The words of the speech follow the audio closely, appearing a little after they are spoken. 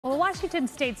Well, the Washington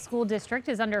State School District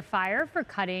is under fire for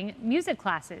cutting music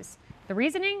classes. The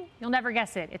reasoning? You'll never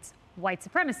guess it. It's white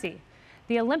supremacy.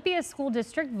 The Olympia School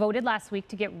District voted last week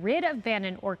to get rid of band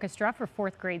and orchestra for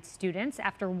fourth grade students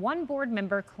after one board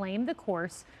member claimed the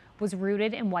course was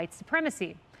rooted in white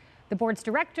supremacy. The board's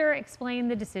director explained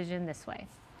the decision this way.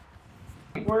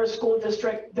 We're a school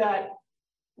district that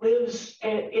lives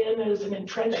in, is an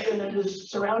entrenched and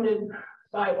is surrounded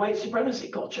by white supremacy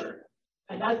culture.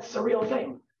 And that's a real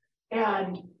thing.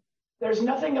 And there's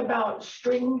nothing about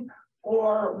string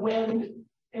or wind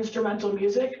instrumental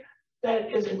music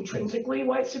that is intrinsically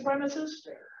white supremacist.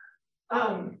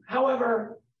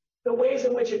 However, the ways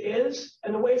in which it is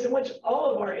and the ways in which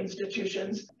all of our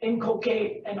institutions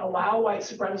inculcate and allow white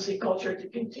supremacy culture to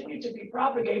continue to be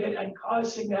propagated and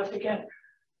cause significant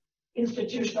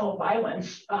institutional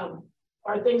violence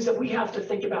are things that we have to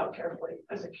think about carefully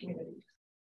as a community.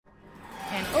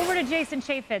 And over to Jason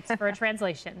Chaffetz for a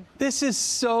translation. This is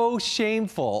so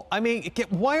shameful. I mean,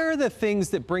 why are the things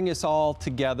that bring us all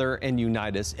together and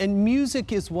unite us? And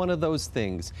music is one of those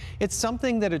things. It's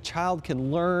something that a child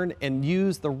can learn and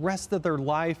use the rest of their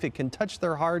life. It can touch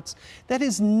their hearts. That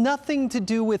has nothing to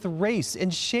do with race,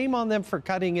 and shame on them for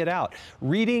cutting it out.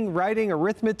 Reading, writing,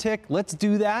 arithmetic, let's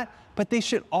do that. But they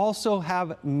should also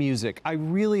have music. I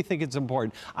really think it's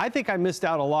important. I think I missed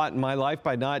out a lot in my life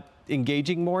by not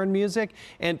engaging more in music.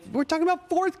 And we're talking about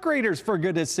fourth graders, for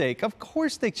goodness sake. Of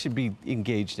course they should be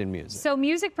engaged in music. So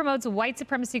music promotes white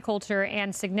supremacy culture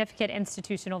and significant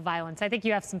institutional violence. I think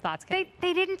you have some thoughts, Kate.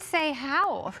 They didn't say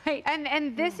how. Right.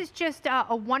 And this is just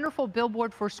a wonderful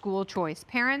billboard for school choice.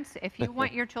 Parents, if you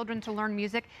want your children to learn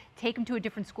music, take them to a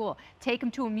different school. Take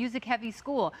them to a music-heavy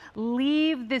school.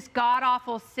 Leave this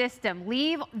god-awful system.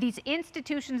 Leave these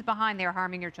institutions behind. They are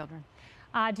harming your children.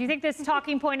 Do you think this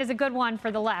talking point is a good one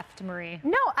for the left, Marie?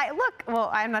 No, well,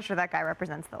 I'm not sure that guy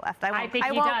represents the left. I think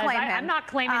he does. I'm not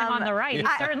claiming him on the right.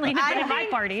 He's certainly not in my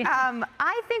party.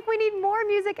 I think we need more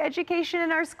music education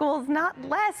in our schools, not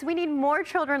less. We need more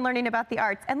children learning about the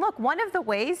arts. And look, one of the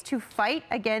ways to fight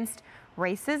against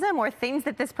racism or things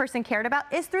that this person cared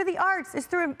about is through the arts, is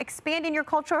through expanding your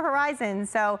cultural horizons.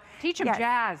 So teach them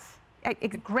jazz. A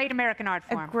great American art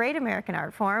form. A great American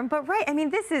art form, but right, I mean,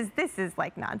 this is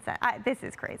like nonsense. This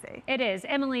is crazy. It is.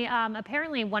 Emily,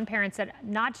 apparently one parent said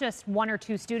not just one or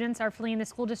two students are fleeing the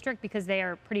school district because they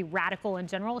are pretty radical in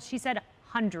general. She said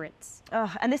hundreds.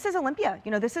 And this is Olympia. You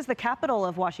know, this is the capital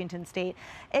of Washington State.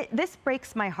 This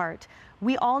breaks my heart.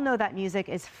 We all know that music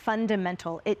is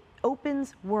fundamental. It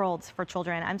opens worlds for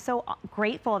children. I'm so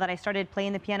grateful that I started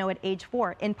playing the piano at age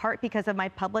 4, in part because of my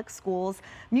public school's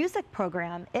music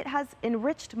program. It has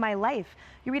enriched my life.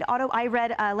 I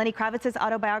read Lenny Kravitz's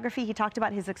autobiography. He talked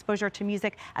about his exposure to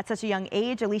music at such a young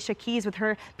age. Alicia Keys with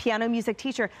her piano music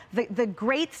teacher. The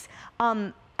greats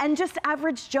and just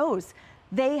average Joes.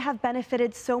 They have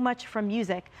benefited so much from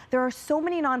music. There are so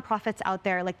many nonprofits out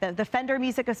there, like the Fender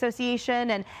Music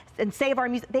Association and Save Our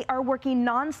Music. They are working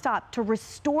nonstop to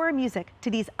restore music to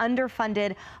these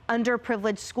underfunded,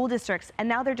 underprivileged school districts. And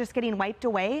now they're just getting wiped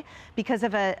away because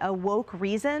of a woke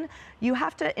reason. You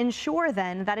have to ensure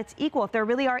then that it's equal. If there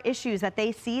really are issues that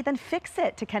they see, then fix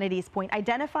it, to Kennedy's point.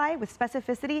 Identify with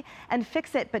specificity and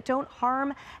fix it, but don't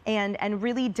harm and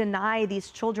really deny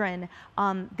these children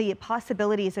the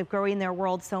possibilities of growing their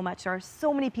world so much. There are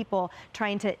so many people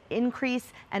trying to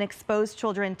increase and expose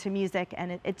children to music,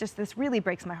 and this really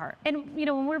breaks my heart. And you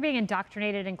know, when we're being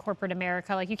indoctrinated in corporate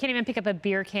America, like you can't even pick up a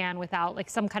beer can without like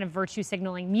some kind of virtue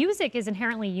signaling. Music is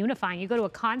inherently unifying. You go to a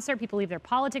concert, people leave their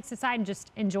politics aside and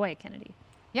just enjoy it, Kennedy.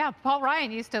 Yeah, Paul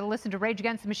Ryan used to listen to Rage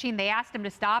Against the Machine. They asked him to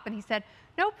stop, and he said,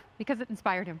 nope, because it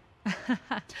inspired him.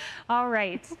 All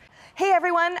right. Hey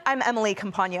everyone, I'm Emily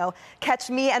Campagno. Catch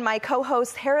me and my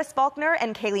co-hosts Harris Faulkner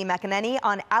and Kaylee McEnany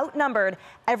on Outnumbered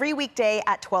every weekday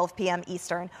at 12 p.m.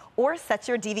 Eastern, or set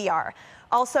your DVR.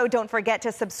 Also, don't forget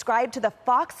to subscribe to the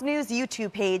Fox News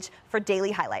YouTube page for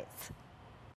daily highlights.